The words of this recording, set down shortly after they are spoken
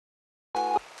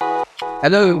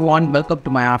Hello everyone, welcome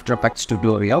to my After Effects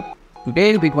tutorial.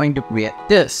 Today we're going to create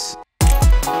this.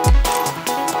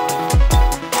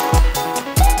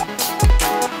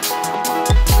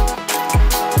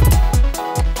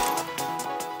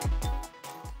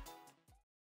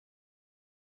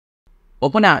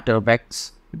 Open After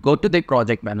Effects, go to the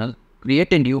project panel,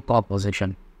 create a new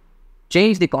composition.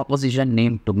 Change the composition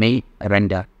name to May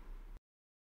Render.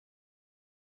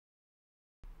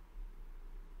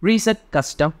 Reset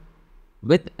custom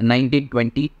width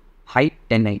 1920, height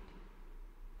 1080,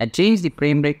 and change the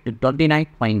frame rate to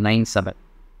 29.97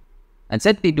 and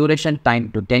set the duration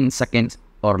time to 10 seconds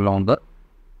or longer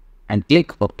and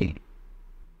click OK.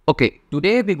 Okay,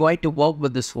 today we're going to work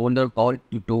with this folder called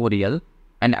tutorial,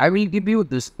 and I will give you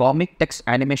this comic text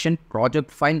animation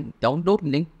project file download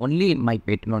link only in my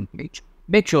Patreon page.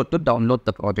 Make sure to download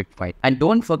the project file and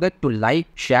don't forget to like,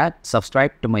 share,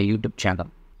 subscribe to my YouTube channel.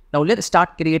 Now let's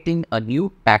start creating a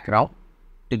new background.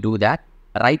 To do that,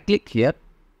 right click here,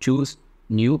 choose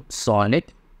new solid.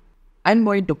 I'm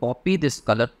going to copy this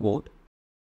color code.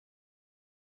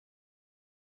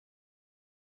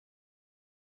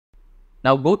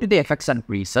 Now go to the effects and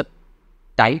preset,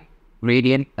 type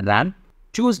gradient ramp,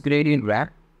 choose gradient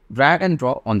ramp, drag and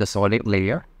drop on the solid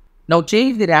layer. Now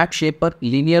change the ramp shaper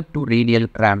linear to radial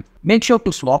ramp. Make sure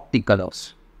to swap the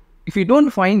colors. If you don't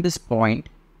find this point,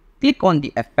 click on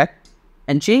the effect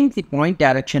and change the point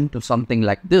direction to something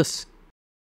like this.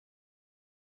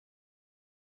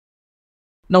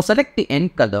 Now select the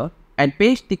end color and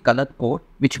paste the color code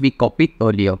which we copied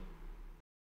earlier.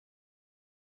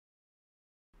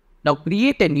 Now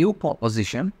create a new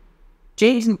composition.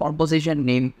 Change the composition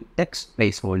name to text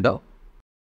placeholder.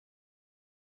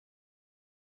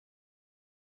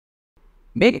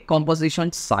 Make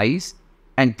composition size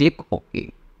and click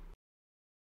OK.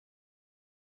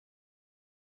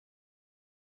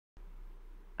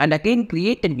 And again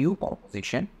create a new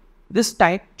composition. This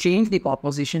time change the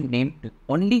composition name to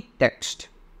only text.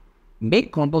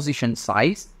 Make composition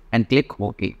size and click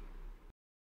OK.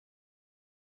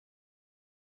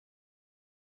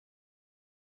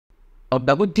 Now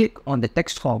double click on the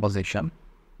text composition.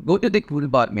 Go to the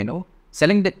toolbar menu,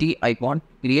 select the T icon,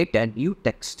 create a new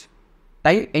text.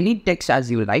 Type any text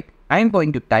as you like. I am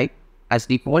going to type as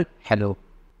default hello.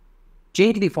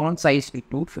 Change the font size to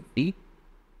 250.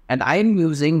 And I am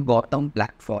using Gotham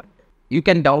Black font. You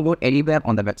can download anywhere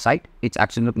on the website. It's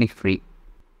absolutely free.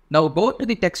 Now go to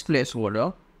the text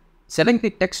placeholder, select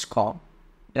the text comp,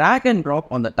 drag and drop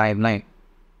on the timeline,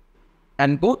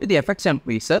 and go to the effects and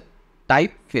preset,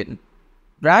 type fill,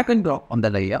 drag and drop on the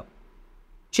layer,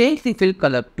 change the fill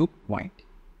color to white.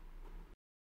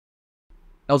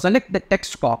 Now select the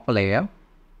text comp layer,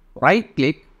 right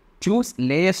click, choose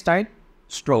layer style,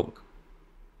 stroke.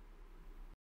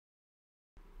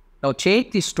 Now change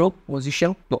the stroke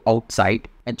position to outside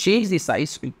and change the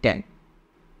size to 10.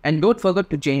 And don't forget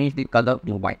to change the color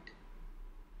to white.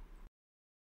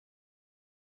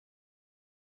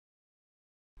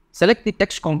 Select the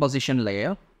text composition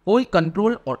layer. Hold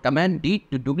Ctrl or Command D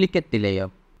to duplicate the layer.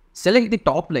 Select the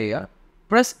top layer.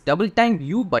 Press double time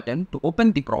U button to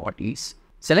open the properties.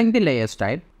 Select the layer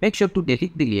style. Make sure to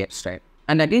delete the layer style.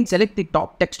 And again select the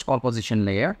top text composition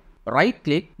layer. Right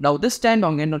click. Now this time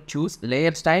I'm going to choose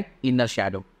layer style inner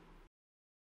shadow.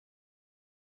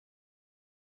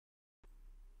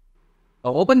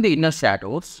 Now open the inner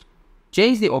shadows.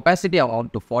 Change the opacity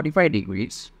amount to 45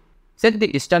 degrees. Set the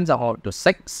distance amount to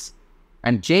 6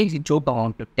 and change the choke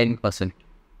amount to 10%.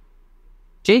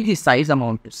 Change the size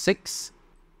amount to 6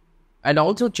 and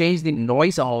also change the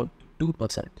noise amount to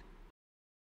 2%.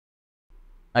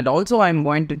 And also I'm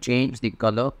going to change the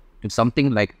color to something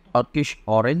like Turkish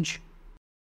orange.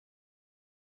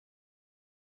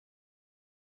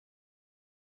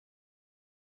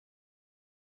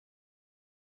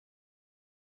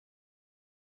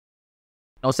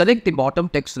 Now select the bottom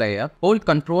text layer, hold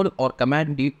Ctrl or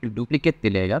Command D to duplicate the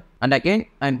layer, and again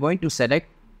I'm going to select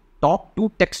top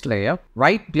 2 text layer,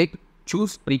 right click,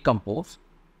 choose Recompose,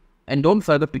 and don't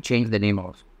forget to change the name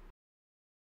also.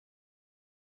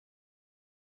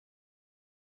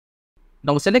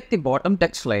 Now select the bottom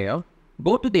text layer,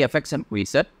 go to the effects and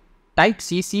preset, type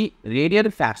CC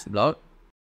radial fast blur,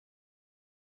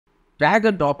 drag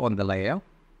and drop on the layer.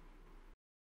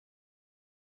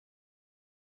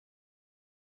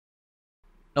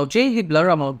 Now change the blur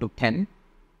amount to 10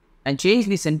 and change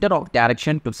the center of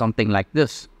direction to something like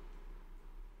this.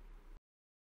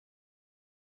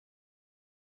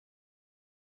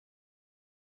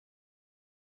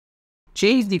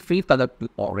 Change the fill color to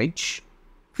orange.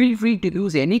 Feel free to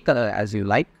use any color as you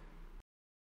like.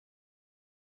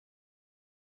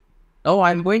 Now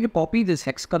I'm going to copy this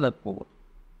hex color code.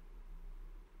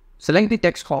 Select the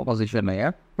text composition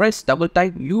layer, press double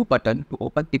type U button to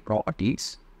open the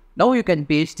properties. Now you can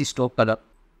paste the stroke color.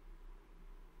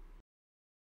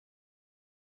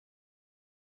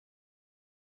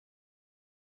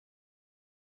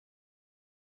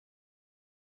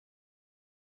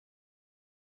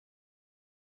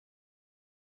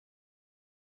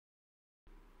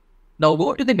 Now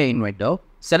go to the main window,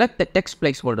 select the text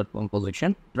placeholder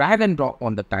composition, drag and drop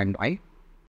on the timeline.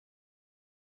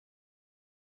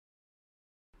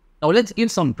 Now let's give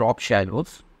some drop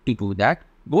shadows. To do that,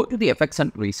 go to the effects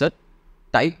and preset,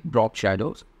 type drop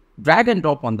shadows, drag and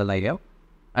drop on the layer,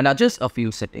 and adjust a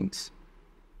few settings.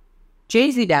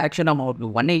 Change the direction amount to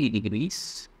 180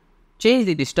 degrees, change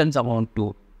the distance amount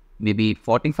to maybe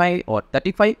 45 or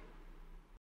 35,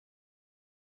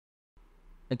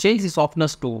 and change the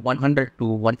softness to 100 to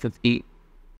 150.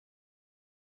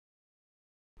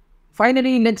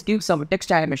 Finally, let's give some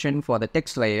text animation for the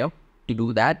text layer. To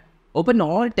do that, open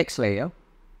all text layer,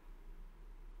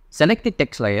 select the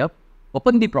text layer,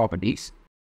 open the properties,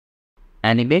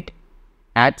 animate,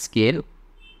 add scale,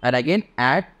 and again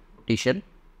add rotation.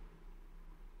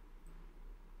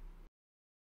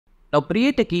 Now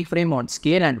create a keyframe on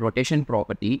scale and rotation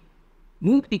property.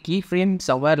 Move the keyframe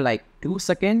somewhere like 2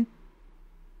 seconds.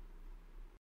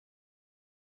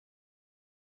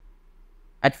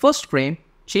 At first frame,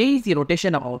 change the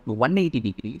rotation amount to 180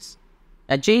 degrees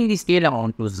and change the scale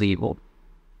amount to 0.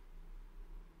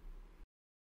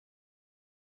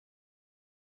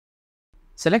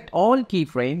 Select all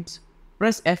keyframes,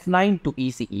 press F9 to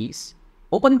easy ease,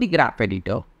 open the graph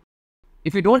editor.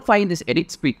 If you don't find this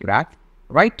edit speed graph,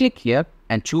 right click here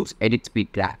and choose edit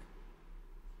speed graph.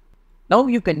 Now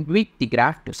you can tweak the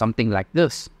graph to something like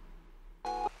this.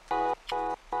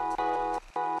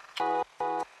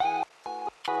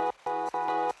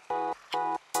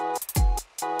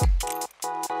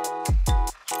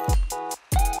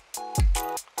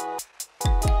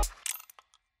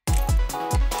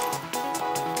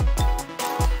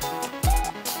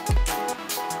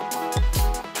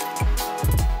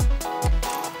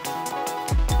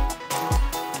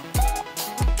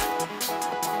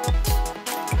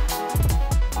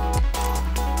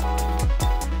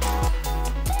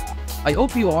 I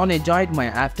hope you all enjoyed my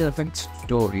After Effects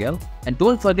tutorial, and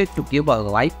don't forget to give a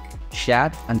like,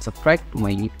 share and subscribe to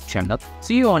my YouTube channel.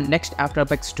 See you on next After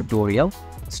Effects tutorial.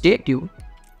 Stay tuned.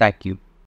 Thank you.